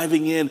structure,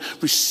 diving in,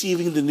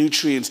 receiving the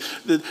nutrients,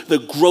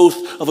 the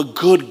growth of a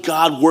good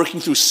God working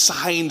through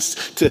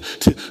science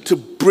to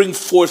bring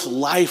forth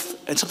life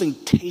and something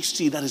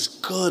tasty that is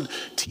good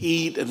to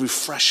eat and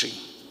refreshing.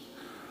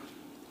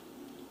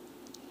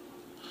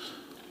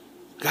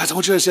 Guys, I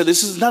want you to understand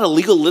this is not a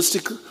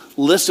legalistic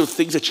list of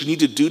things that you need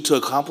to do to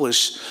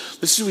accomplish.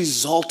 This is a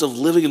result of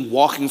living and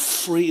walking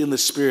free in the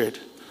Spirit.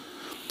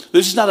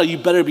 This is not a you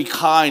better be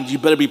kind, you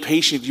better be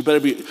patient, you better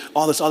be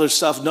all this other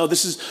stuff. No,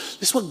 this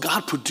is what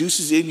God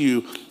produces in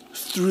you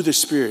through the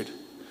Spirit.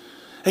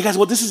 Hey guys,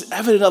 what this is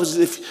evident of is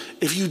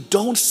if you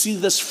don't see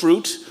this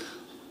fruit,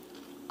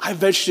 I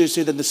venture to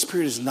say that the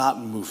Spirit is not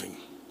moving.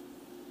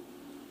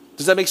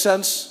 Does that make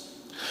sense?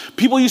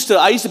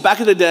 Back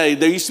in the day,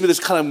 there used to be this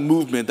kind of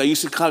movement that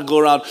used to kind of go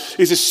around,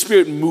 is the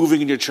Spirit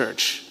moving in your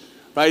church?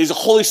 Right? Is the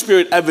Holy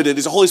Spirit evident?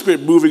 Is the Holy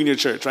Spirit moving in your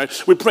church? Right?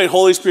 We pray,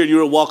 Holy Spirit, you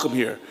are welcome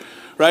here.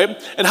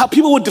 Right? And how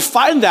people would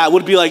define that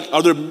would be like,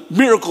 are there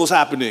miracles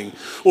happening?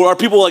 Or are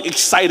people like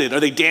excited? Are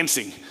they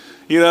dancing?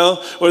 Or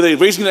are they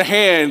raising their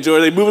hands? Or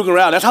are they moving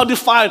around? That's how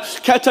defined.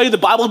 Can I tell you, the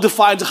Bible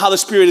defines how the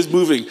Spirit is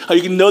moving. How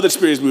you can know the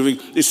Spirit is moving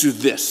is through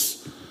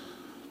this.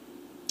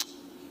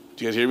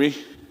 Do you guys hear me?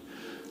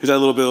 Is that a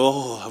little bit,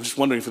 I'm just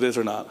wondering if it is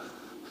or not.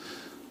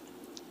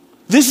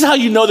 This is how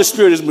you know the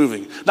Spirit is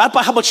moving. Not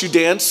by how much you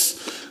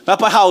dance, not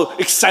by how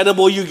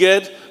excitable you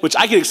get, which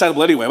I get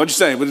excitable anyway, I'm just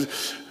saying,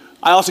 but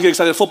I also get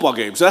excited at football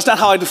games. So that's not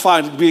how I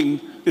define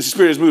the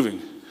Spirit is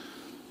moving.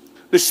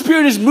 The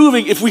Spirit is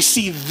moving if we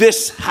see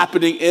this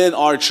happening in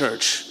our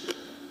church.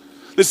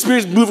 The Spirit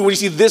is moving when you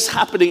see this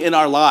happening in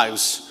our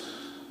lives.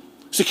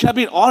 So can I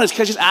be honest?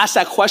 Can I just ask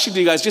that question to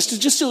you guys?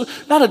 Just to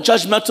not a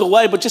judgmental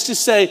way, but just to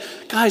say,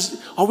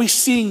 guys, are we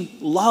seeing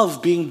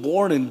love being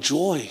born in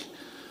joy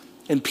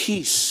and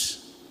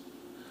peace,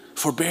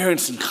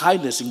 forbearance and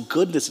kindness and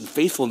goodness and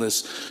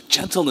faithfulness,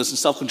 gentleness and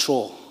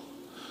self-control?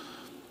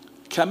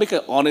 Can I make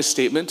an honest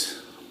statement?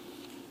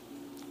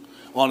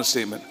 Honest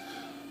statement.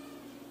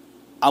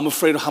 I'm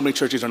afraid of how many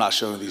churches are not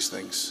showing these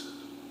things.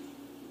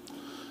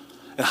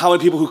 And how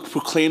many people who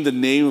proclaim the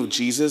name of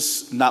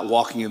Jesus not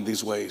walking in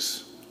these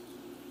ways.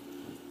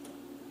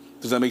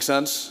 Does that make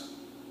sense?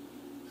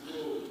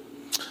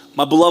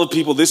 My beloved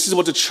people, this is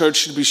what the church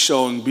should be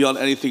showing beyond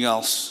anything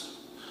else.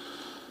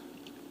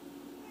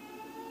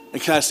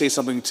 And can I say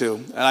something too?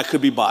 And I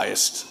could be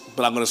biased,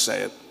 but I'm going to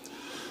say it.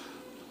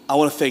 I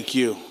want to thank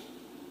you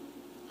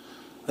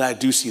that I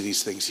do see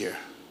these things here.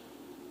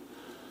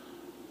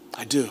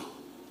 I do.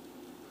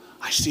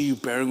 I see you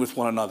bearing with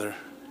one another.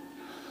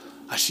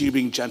 I see you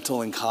being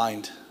gentle and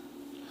kind.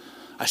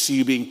 I see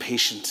you being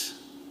patient.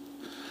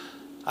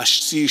 I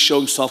see you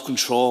showing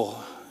self-control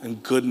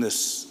and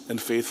goodness and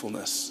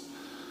faithfulness.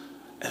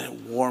 And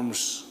it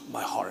warms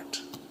my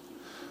heart.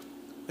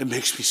 It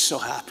makes me so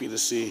happy to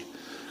see.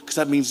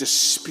 because that means the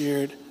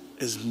Spirit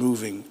is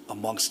moving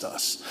amongst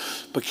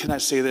us. But can I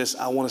say this?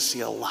 I want to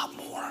see a lot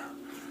more,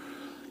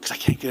 because I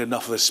can't get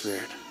enough of the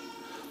Spirit.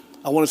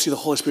 I want to see the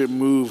Holy Spirit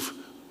move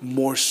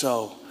more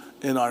so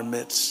in our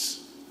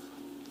midst.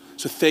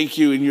 So thank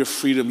you in your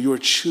freedom. You are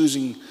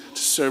choosing to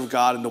serve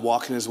God and to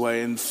walk in his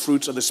way, and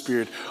fruits of the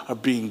Spirit are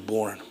being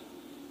born.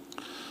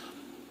 I'm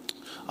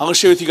going to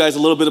share with you guys a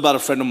little bit about a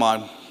friend of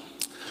mine.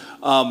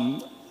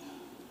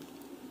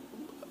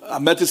 I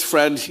met this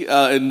friend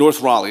in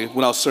North Raleigh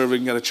when I was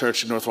serving at a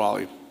church in North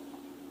Raleigh.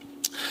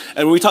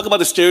 And when we talk about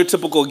the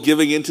stereotypical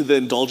giving into the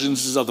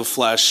indulgences of the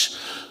flesh,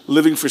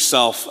 living for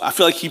self, I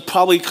feel like he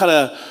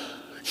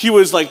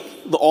was like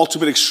the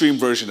ultimate extreme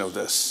version of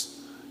this.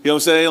 You know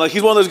what I'm saying? Like,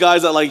 he's one of those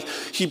guys that, like,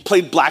 he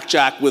played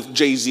blackjack with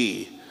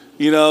Jay-Z.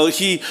 You know,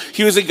 he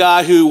was a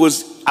guy who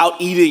was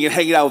out eating and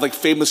hanging out with, like,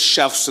 famous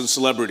chefs and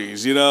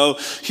celebrities, you know?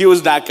 He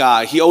was that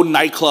guy. He owned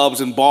nightclubs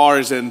and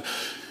bars, and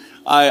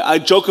I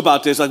joke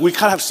about this. Like, we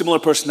kind of have similar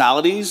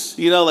personalities,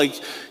 you know? Like,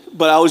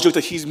 but I always joke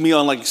that he's me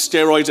on, like,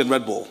 steroids and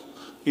Red Bull.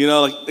 You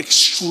know, like,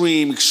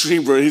 extreme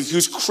version. He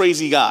was a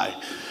crazy guy.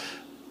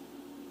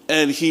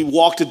 And he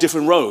walked a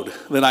different road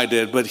than I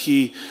did, but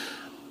he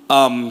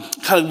kind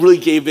of really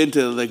gave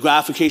into the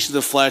gratification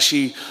of the flesh.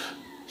 He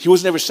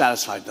was never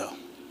satisfied, though.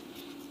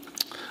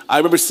 I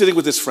remember sitting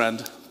with this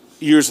friend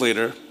years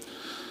later.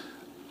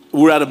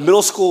 We were at a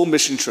middle school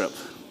mission trip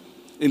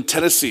in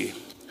Tennessee,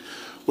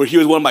 where he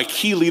was one of my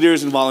key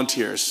leaders and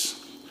volunteers.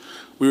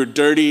 We were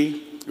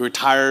dirty, we were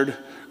tired,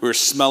 we were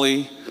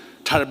smelly,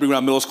 tired of being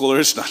around middle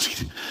schoolers.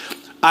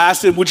 I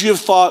asked him, would you have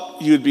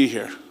thought you would be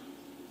here?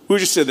 We were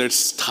just sitting there,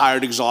 just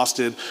tired,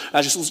 exhausted.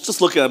 I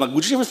just looking at him, like,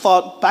 would you ever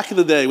thought, back in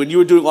the day when you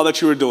were doing all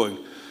that you were doing,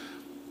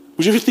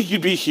 would you ever think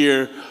you'd be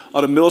here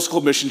on a middle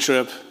school mission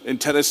trip in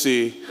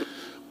Tennessee,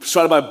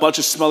 surrounded by a bunch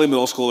of smelly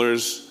middle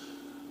schoolers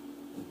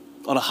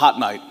on a hot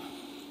night?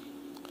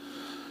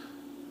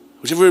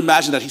 Would you ever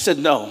imagine that? He said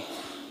no.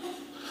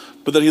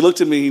 But then he looked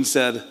at me and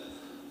said,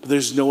 but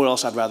there's nowhere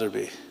else I'd rather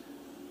be.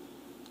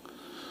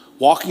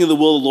 Walking in the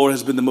will of the Lord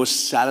has been the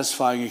most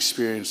satisfying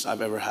experience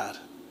I've ever had.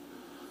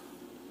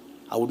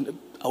 I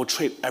would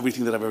trade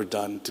everything that I've ever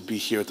done to be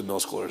here at the middle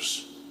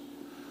schoolers.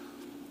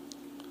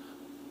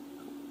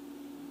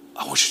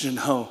 I want you to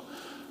know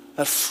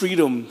that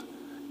freedom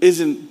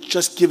isn't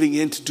just giving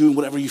in to doing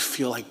whatever you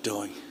feel like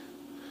doing.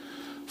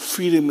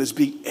 Freedom is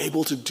being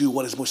able to do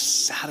what is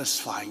most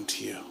satisfying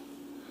to you.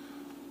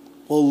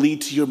 Will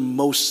lead to your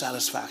most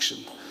satisfaction.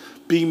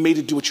 Being made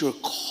to do what you are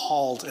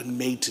called and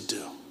made to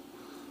do.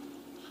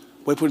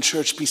 Waypoint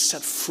Church, be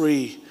set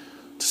free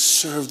to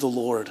serve the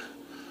Lord,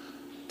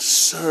 to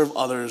serve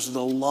others, and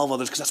to love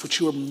others, because that's what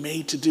you were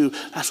made to do.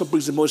 That's what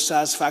brings the most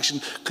satisfaction,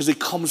 because it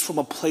comes from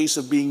a place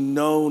of being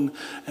known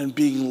and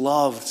being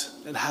loved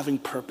and having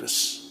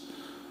purpose.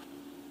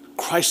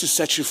 Christ has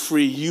set you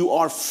free. You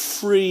are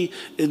free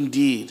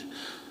indeed.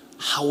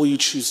 How will you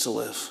choose to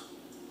live?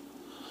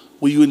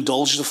 Will you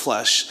indulge the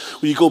flesh?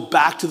 Will you go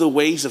back to the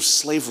ways of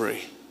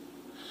slavery?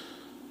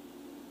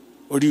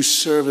 Or do you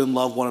serve and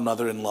love one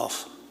another in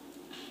love?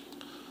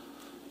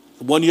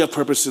 The one you have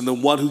purpose in, the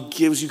one who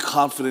gives you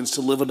confidence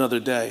to live another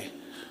day,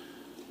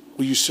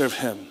 will you serve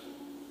him?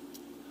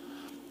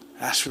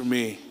 As for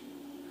me,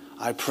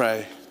 I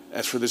pray,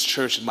 as for this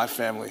church and my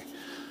family,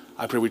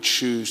 I pray we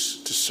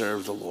choose to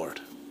serve the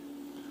Lord.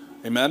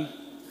 Amen?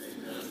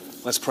 Amen.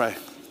 Let's pray.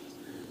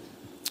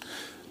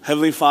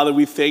 Heavenly Father,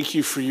 we thank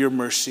you for your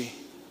mercy.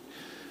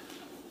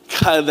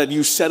 God, that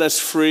you set us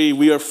free.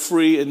 We are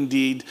free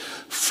indeed.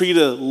 Free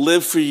to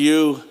live for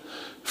you.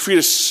 Free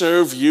to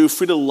serve you.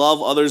 Free to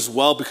love others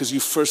well because you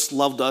first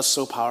loved us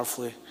so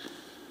powerfully.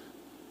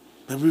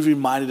 May we be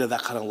reminded of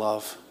that kind of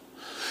love.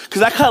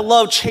 Because that kind of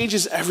love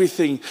changes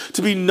everything.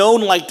 To be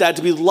known like that,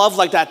 to be loved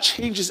like that,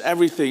 changes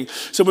everything.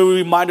 So may we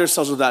remind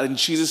ourselves of that. In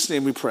Jesus'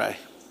 name we pray.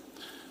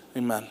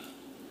 Amen.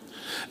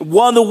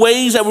 One of the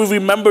ways that we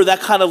remember that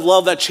kind of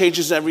love that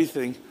changes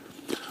everything,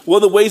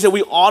 one of the ways that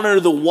we honor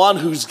the one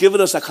who's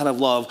given us that kind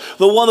of love,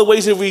 one of the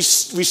ways that we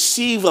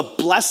receive a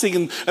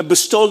blessing and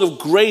bestowing of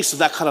grace of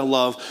that kind of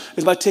love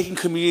is by taking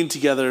communion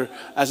together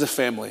as a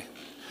family.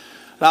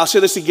 And I'll share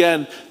this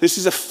again. This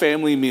is a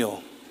family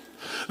meal.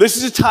 This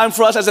is a time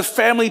for us as a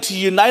family to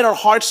unite our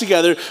hearts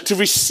together, to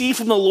receive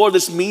from the Lord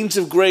this means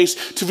of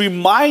grace, to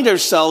remind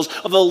ourselves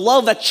of the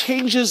love that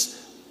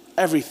changes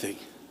everything.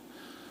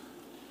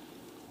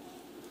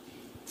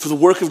 For the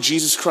work of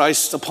Jesus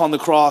Christ upon the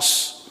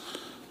cross,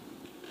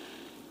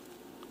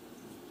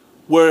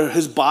 where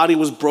his body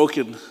was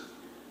broken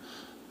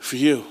for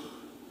you.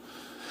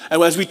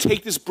 And as we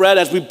take this bread,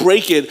 as we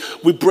break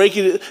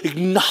it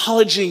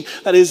acknowledging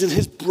that it is in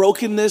his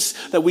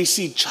brokenness that we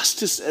see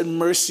justice and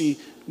mercy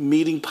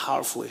meeting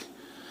powerfully.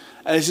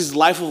 And it's his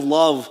life of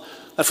love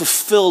that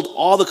fulfilled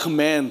all the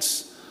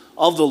commands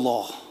of the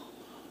law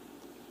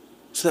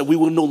so that we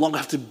will no longer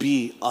have to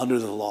be under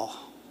the law.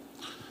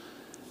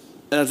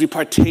 And as we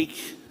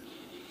partake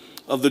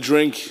of the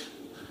drink,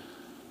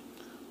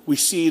 we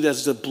see it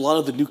as the blood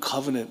of the new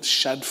covenant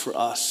shed for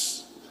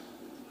us.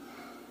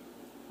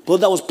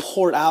 Blood that was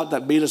poured out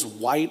that made us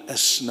white as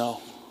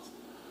snow.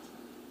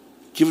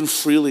 given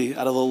freely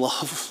out of the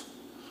love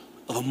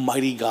of a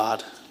mighty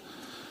God.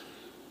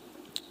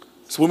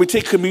 So when we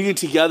take communion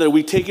together,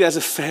 we take it as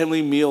a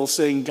family meal,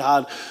 saying,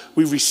 God,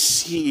 we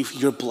receive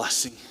your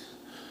blessing.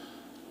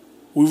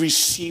 We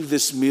receive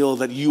this meal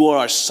that you are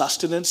our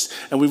sustenance,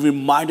 and we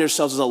remind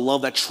ourselves of the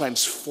love that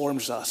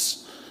transforms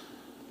us.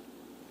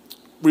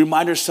 We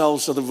remind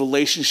ourselves of the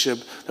relationship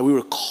that we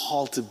were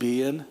called to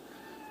be in,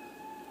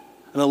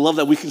 and the love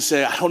that we can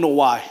say, I don't know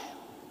why.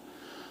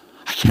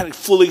 I can't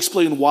fully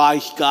explain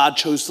why God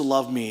chose to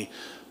love me,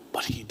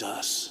 but he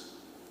does.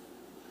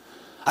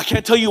 I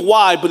can't tell you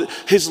why, but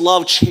his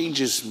love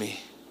changes me.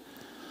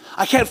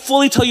 I can't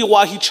fully tell you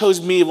why he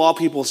chose me of all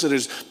people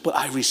sinners, but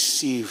I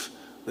receive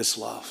this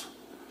love.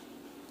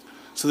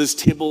 So this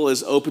table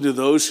is open to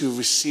those who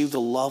receive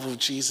the love of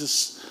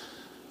Jesus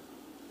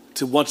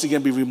to once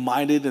again be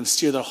reminded and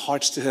steer their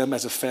hearts to him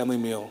as a family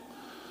meal.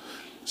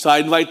 So I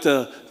invite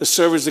the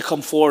servers to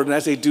come forward, and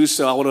as they do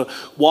so, I want to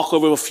walk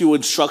over a few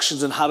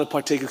instructions on how to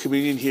partake of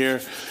communion here.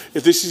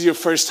 If this is your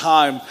first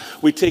time,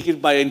 we take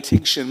it by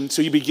intinction.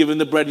 So you'll be given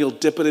the bread, and you'll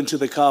dip it into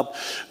the cup.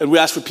 And we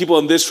ask for people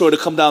on this row to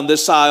come down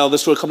this aisle,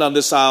 come down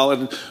this aisle,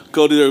 and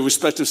go to their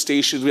respective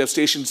stations. We have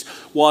stations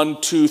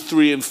 1, 2,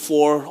 3, and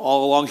 4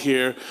 all along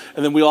here.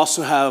 And then we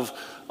also have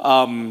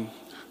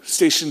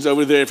stations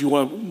over there if you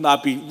want to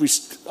not be,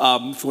 if you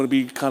want to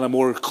be kind of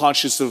more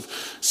conscious of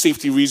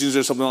safety reasons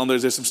or something on there.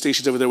 There's some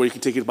stations over there where you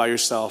can take it by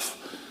yourself.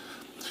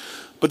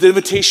 But the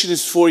invitation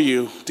is for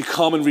you to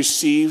come and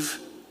receive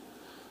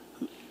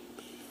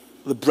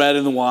the bread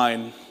and the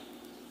wine,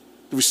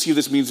 to receive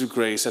this means of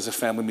grace as a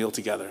family meal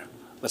together.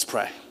 Let's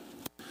pray.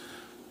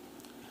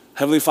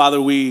 Heavenly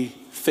Father, we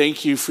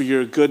thank you for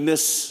your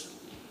goodness.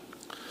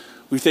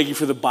 We thank you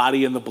for the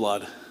body and the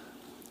blood.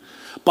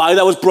 Body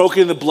that was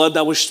broken, the blood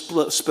that was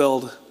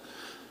spilled.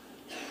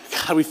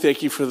 God, we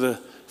thank you for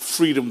the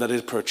freedom that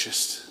it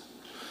purchased.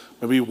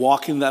 May we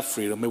walk in that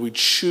freedom. May we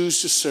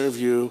choose to serve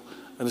you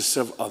and to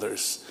serve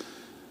others.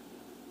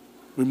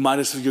 Remind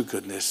us of your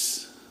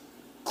goodness.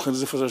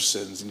 Cleanse us of our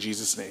sins. In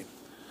Jesus' name,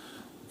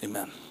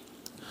 amen.